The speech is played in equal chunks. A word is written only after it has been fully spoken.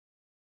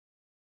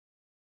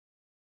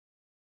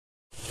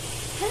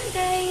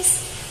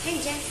guys! I'm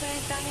Jennifer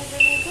Antonio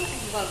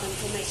and welcome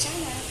to my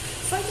channel.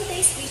 For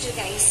today's video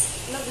guys,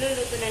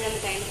 magluluto na naman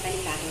tayo ng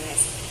panibagong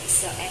recipe.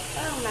 So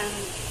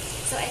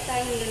ito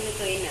yung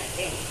lulutuin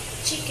natin.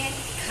 Chicken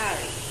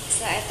curry.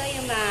 So ito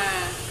yung mga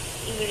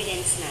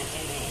ingredients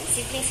natin.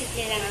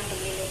 Simple-simple lang ang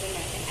pagluluto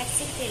natin at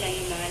simple lang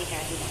yung mga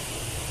regalo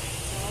natin.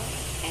 So,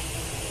 ito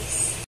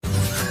guys.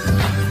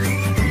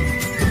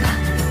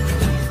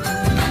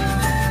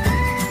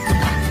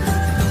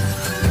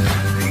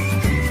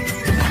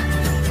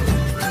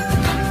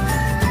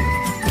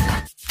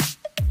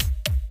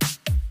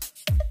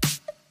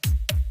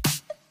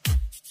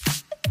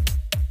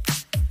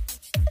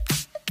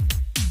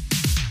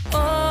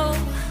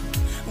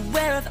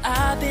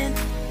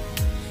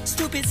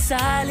 Stupid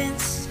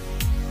silence.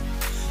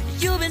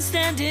 You've been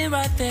standing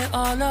right there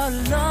all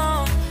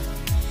along,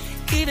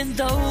 even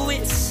though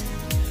it's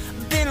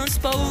been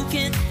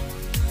unspoken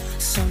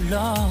so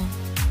long.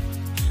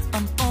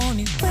 I'm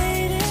only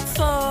waiting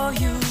for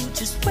you,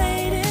 just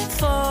waiting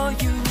for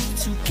you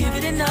to give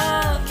it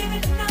enough.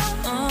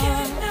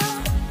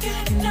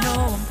 You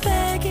know I'm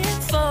begging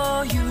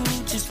for you,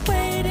 just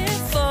waiting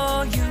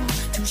for you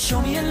to show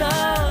me your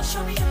love.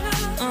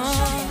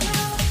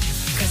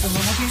 Cause I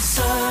wanna be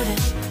certain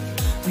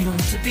we don't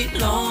have to be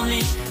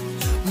lonely,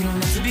 we don't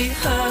have to be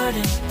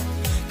hurting.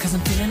 Cause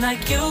I'm feeling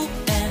like you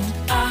and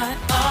I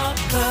are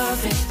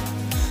perfect.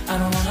 I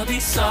don't wanna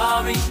be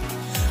sorry,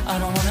 I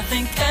don't wanna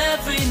think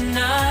every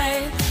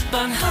night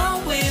about how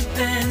we've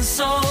been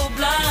so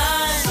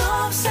blind. So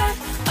upset,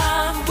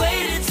 I've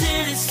waited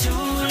till it's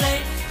too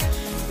late.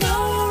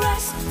 No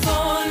rest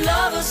for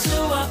lovers who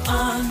are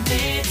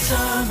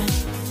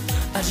undetermined.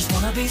 I just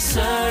wanna be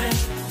certain,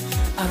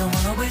 I don't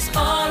wanna waste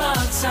all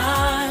our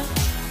time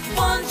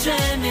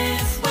wondering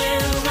if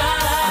we're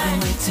right. I've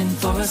been waiting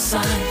for a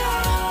sign,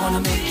 wanna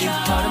make you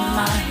part of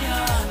mine.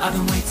 I've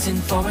been waiting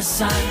for a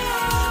sign,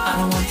 I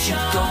don't want you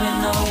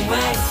going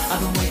away. I've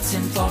been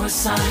waiting for a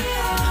sign,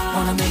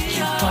 wanna make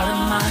you part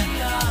of mine.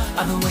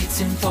 I've been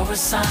waiting for a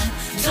sign.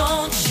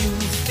 Don't you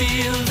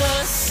feel the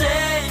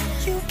same?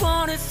 You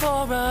want it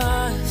for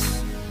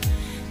us,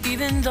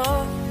 even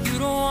though you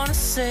don't wanna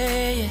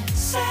say it.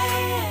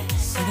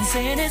 I've been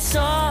saying it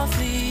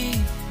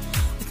softly,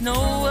 with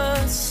no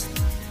words.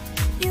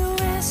 You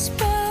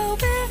whisper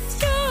with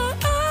your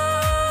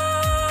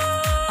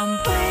eyes. I'm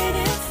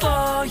waiting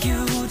for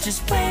you,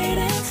 just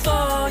waiting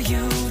for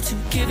you to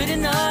give it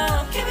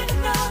enough. You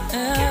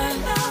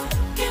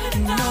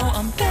know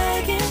I'm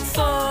begging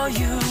for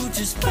you,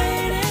 just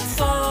waiting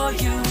for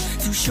you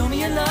to show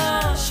me your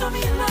love,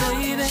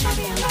 baby.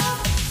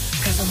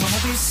 Cause I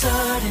wanna be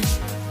certain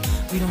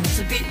we don't have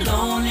to be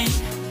lonely,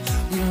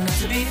 we don't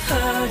have to be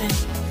hurting.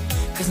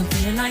 Cause I'm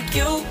feeling like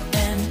you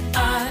and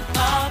I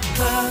are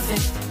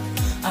perfect.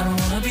 I don't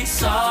wanna be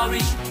sorry,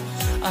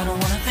 I don't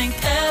wanna think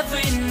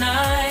every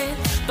night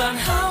about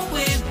how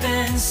we've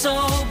been so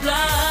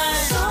blind.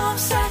 So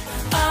upset,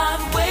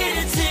 I've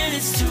waited till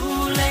it's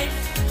too late.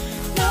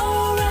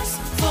 No rest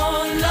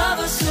for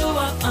lovers who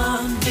are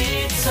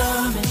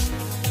undetermined.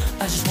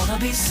 I just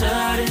wanna be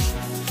certain,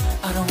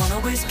 I don't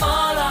wanna waste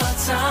all our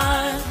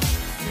time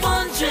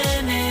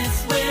wondering if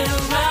we're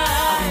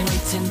right. I've been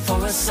waiting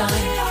for a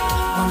sign,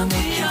 wanna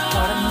make you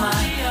part of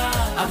mine.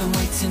 I've been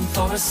waiting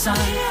for a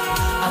sign,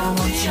 I don't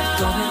want you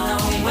going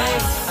away.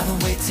 I've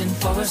been waiting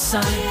for a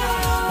sign,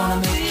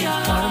 wanna make you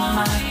part of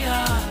mine.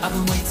 I've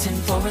been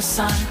waiting for a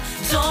sign.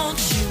 Don't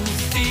you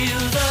feel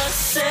the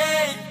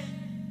same?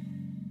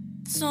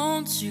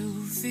 Don't you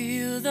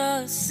feel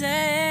the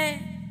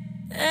same?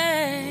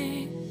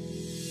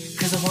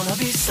 Cause I wanna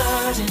be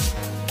certain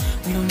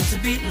we don't have to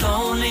be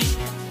lonely,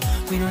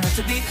 we don't have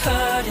to be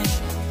hurting.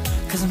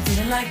 Cause I'm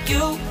feeling like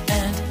you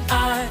and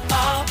I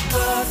are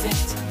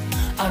perfect.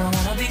 I don't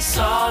wanna be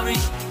sorry,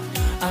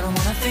 I don't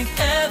wanna think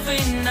every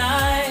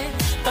night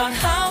about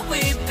how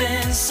we've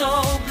been so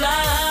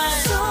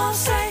blind. So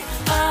say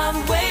I've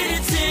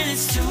waited till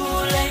it's too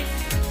late.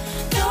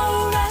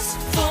 No rest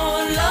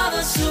for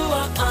lovers who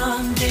are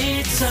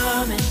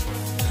undetermined.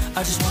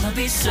 I just wanna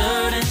be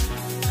certain,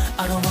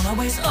 I don't wanna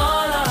waste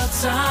all our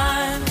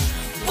time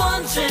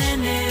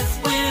wondering if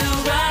we're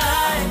right.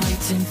 I've been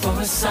waiting for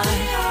a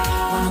sign,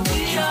 wanna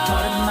make you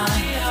part of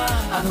mine.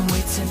 I've been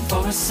waiting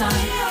for a sign,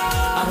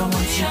 I don't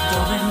want you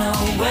going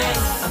away.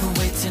 I've been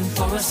waiting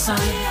for a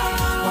sign,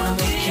 wanna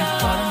make you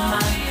part of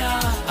mine.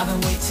 I've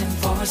been waiting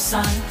for a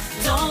sign.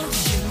 Don't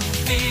you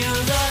feel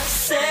the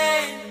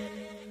same?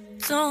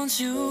 Don't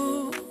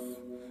you?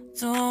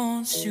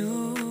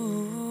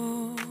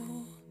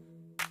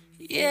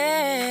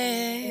 Yeah.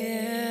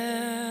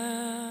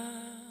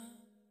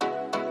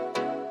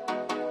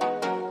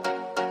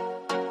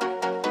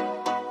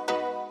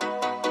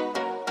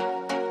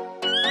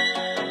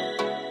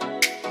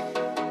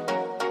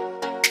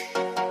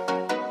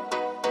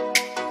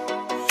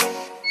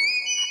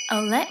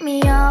 Oh, let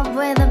me up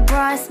with a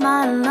bright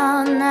smile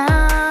on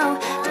now.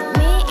 Put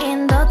me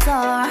in the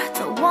dark,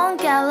 so won't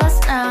get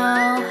lost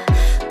now.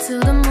 To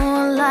the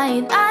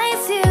moonlight,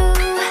 eyes you,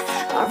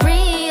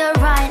 Maria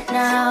right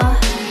now.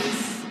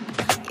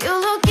 You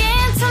look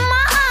into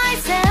my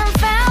eyes and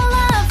fell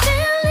love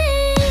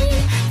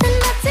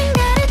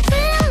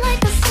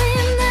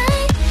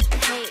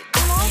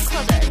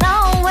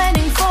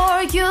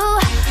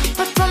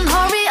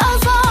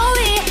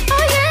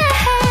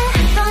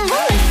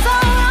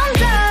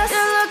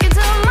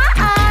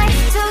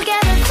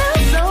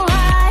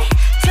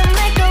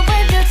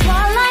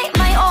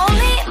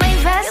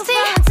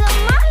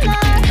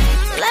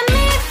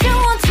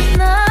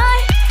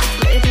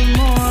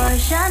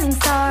shining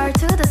star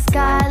to the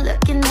sky,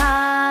 looking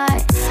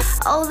high.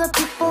 All the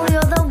people,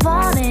 you're the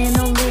one and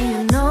only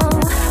you know.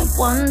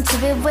 Want to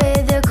be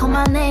with you, call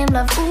my name,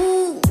 love,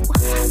 ooh.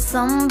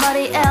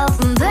 Somebody else,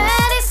 and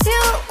that is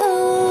you,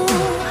 ooh.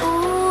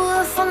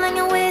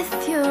 Falling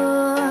with you,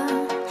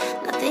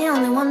 not the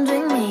only one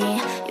doing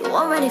me. You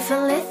already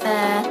feel it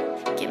there.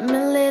 Give me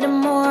a little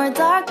more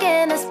dark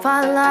in the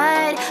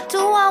spotlight. Do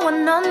I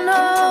wanna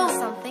know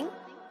something?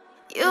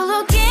 You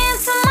look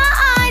into my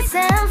eyes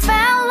and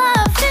fell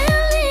love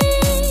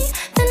feeling.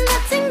 Then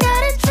nothing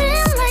got a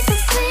dream like a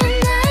sweet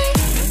night.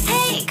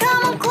 Hey,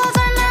 come on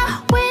closer now,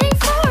 waiting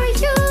for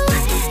you.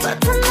 But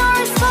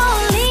tomorrow is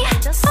falling.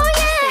 Oh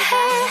yeah,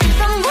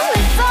 the moon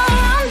is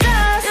around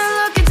us. You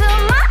look into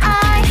my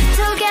eyes,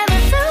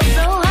 together feel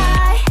so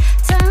high.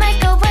 To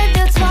make up with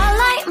the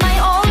twilight, my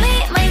only,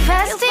 my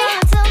bestie.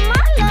 You fall into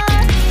my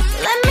love.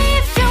 Let me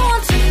if you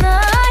want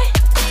tonight.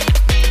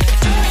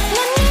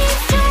 Let me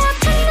if you want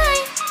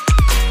tonight.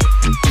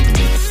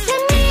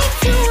 Let me if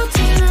you want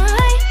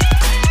tonight.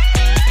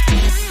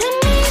 Let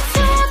me if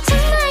you want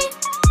tonight.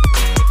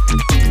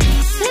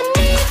 Let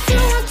me if you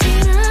want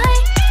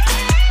tonight.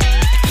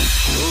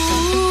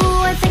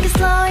 Ooh, I think it's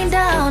slowing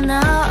down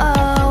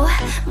now.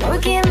 More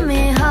give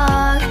me a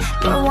hug,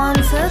 more want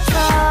to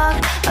talk.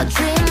 A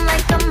dream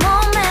like a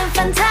moment,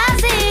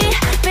 fantasy.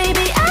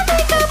 Baby, I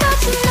think about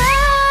you now.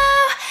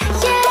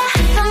 Yeah,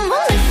 the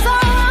moon is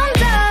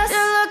around us.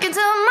 You look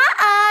into my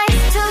eyes,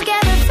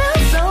 together feel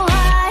so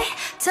high.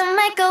 To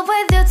make up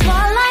with your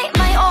twilight,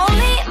 my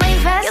only, my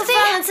bestie. You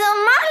fall into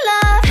my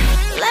love.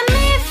 Let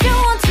me if you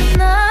want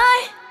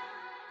tonight.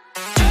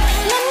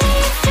 Let me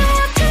if you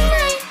want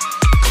tonight.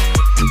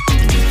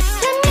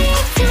 Let me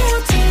if you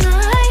want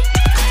tonight.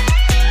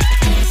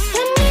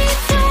 Let me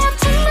if you want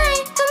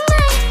tonight,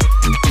 tonight.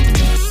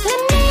 Let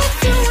me if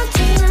you want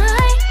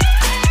tonight.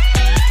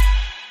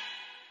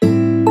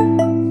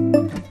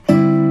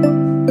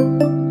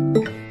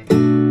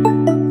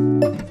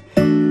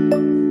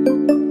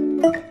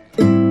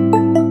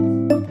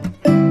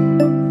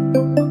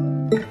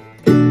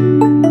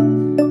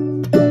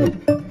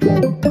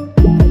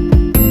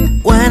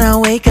 When I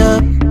wake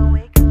up,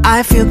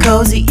 I feel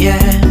cozy,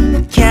 yeah.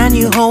 Can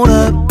you hold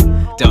up?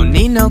 Don't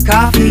need no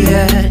coffee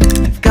yet.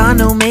 I've got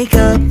no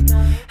makeup.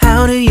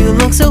 How do you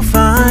look so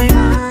fine?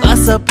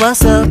 Bust up,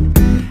 bust up.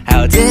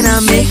 How did I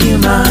make you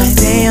mine?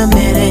 Stay a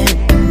minute,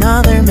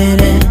 another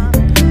minute.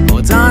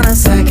 Hold on a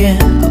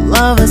second, I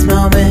love this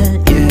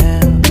moment,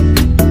 yeah.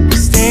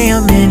 Stay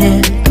a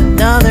minute,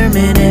 another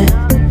minute.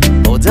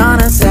 Hold on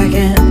a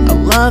second, I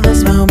love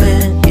this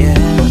moment, yeah.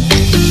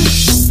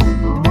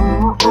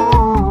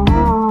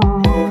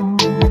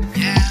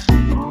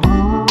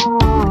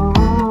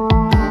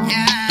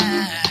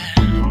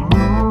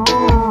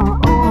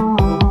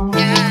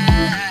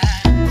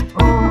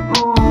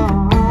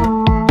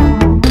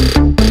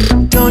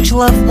 Don't you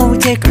love when we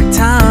take our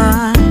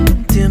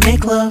time to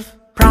make love?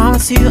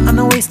 Promise you I'm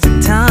not wasting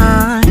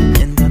time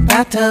in the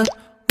bathtub.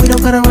 We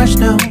don't gotta rush,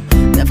 no.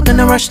 Never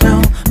gonna rush,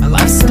 no. My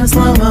life's in a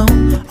slow-mo,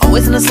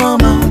 always in a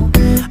slow-mo.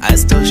 I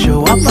still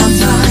show up on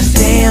time.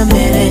 Stay a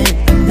minute,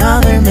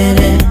 another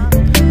minute.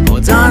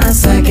 Hold on a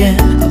second,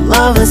 I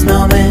love this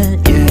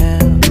moment, yeah.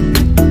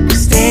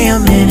 Stay a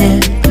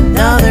minute,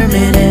 another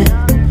minute.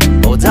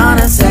 Hold on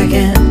a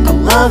second, I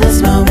love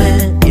this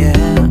moment, yeah.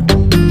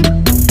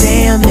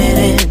 Stay a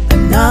minute,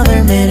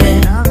 another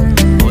minute.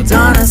 Hold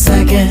on a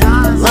second,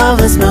 I love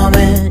this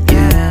moment,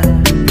 yeah.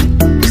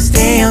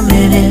 Stay a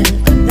minute,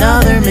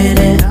 another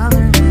minute.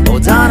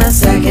 Hold on a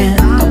second,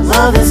 I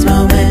love this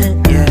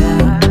moment, yeah.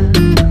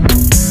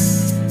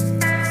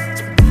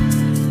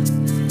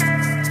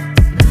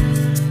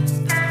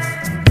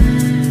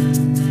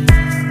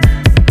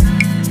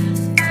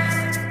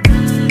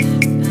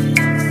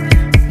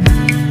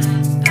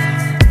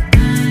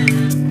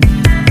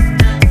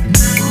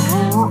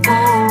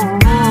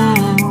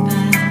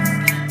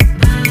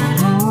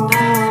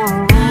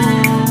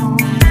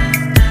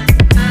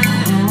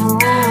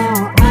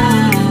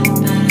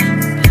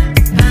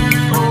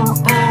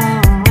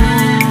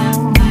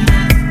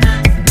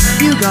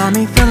 Got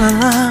me feeling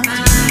loved,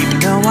 even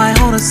though I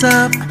hold us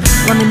up.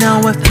 Let me know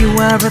if you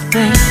ever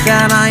think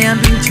that I am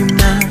being too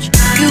much.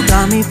 You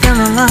got me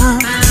feeling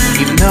loved,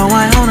 even though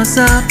I hold us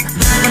up.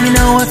 Let me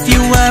know if you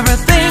ever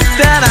think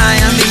that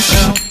I am being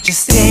so.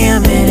 Just stay a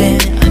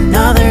minute,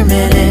 another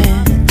minute.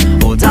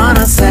 Hold on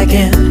a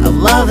second, I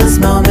love this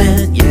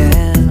moment,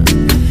 yeah.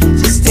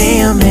 Just stay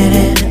a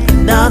minute,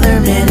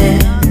 another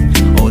minute.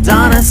 Hold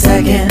on a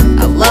second,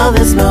 I love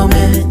this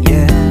moment,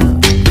 yeah.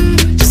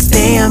 Just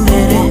stay a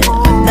minute,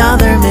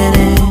 another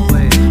minute.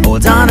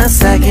 Hold on a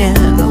second,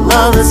 I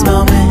love this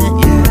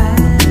moment,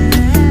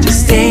 yeah.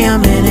 Just stay a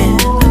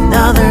minute,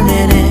 another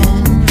minute.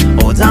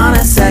 Hold on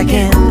a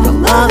second, I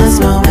love this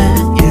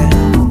moment, yeah.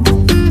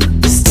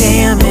 Just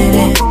stay a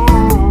minute.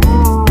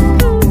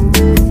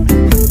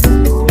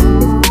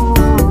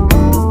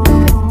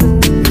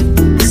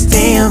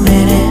 Stay a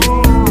minute.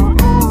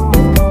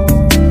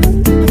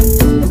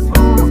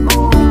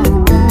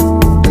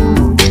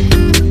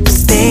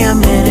 Stay a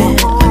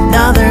minute,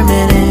 another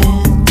minute.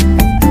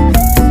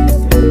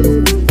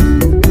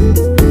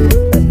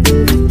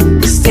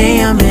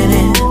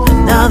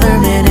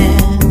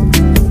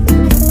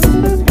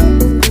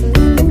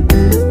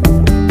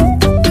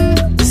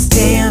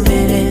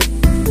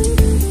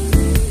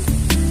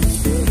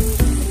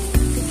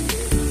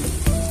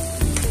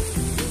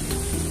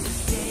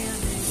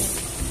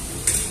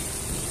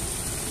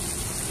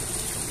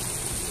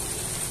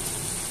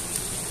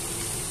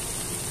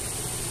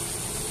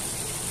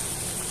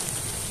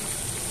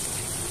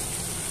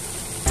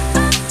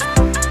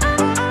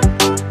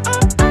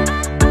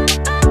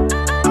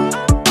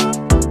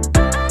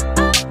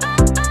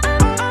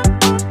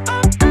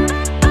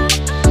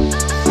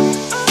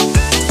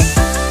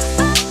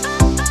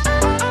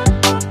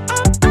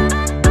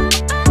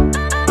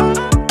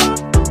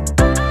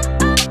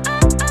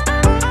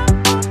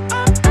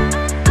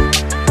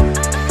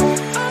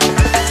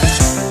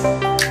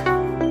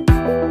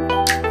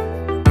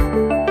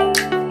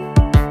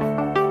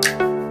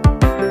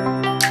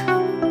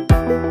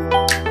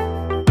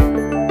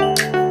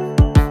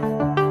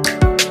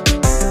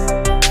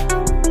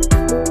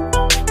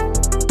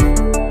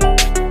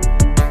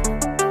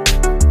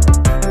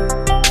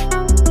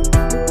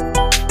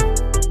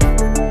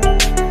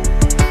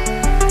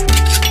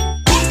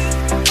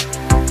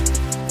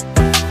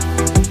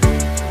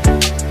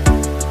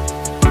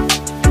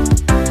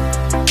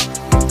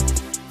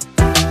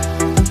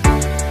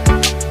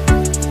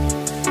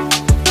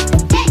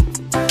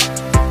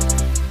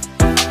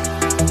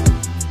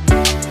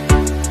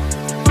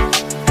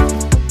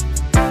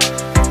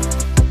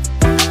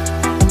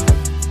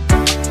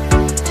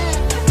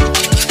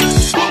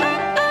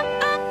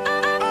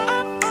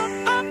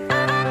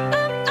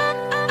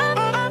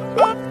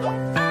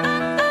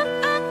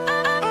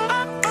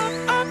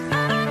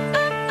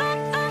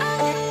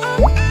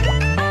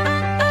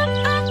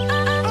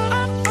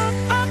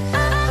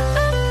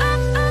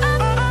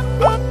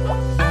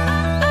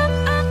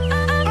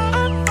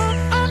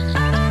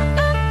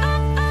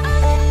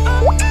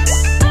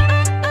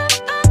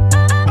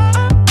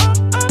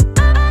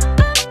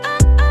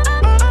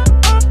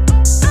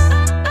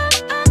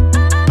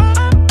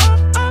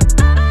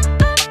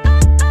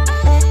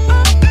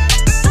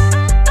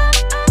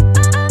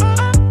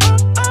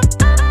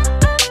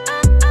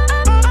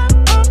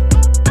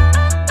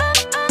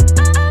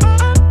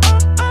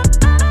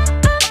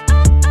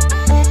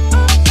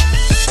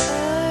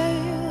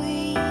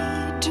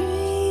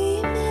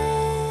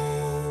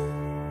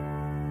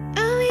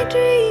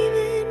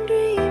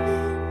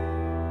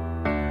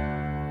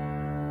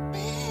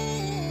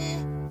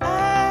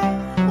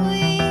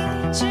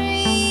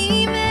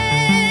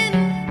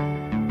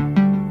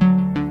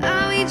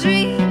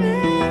 dream.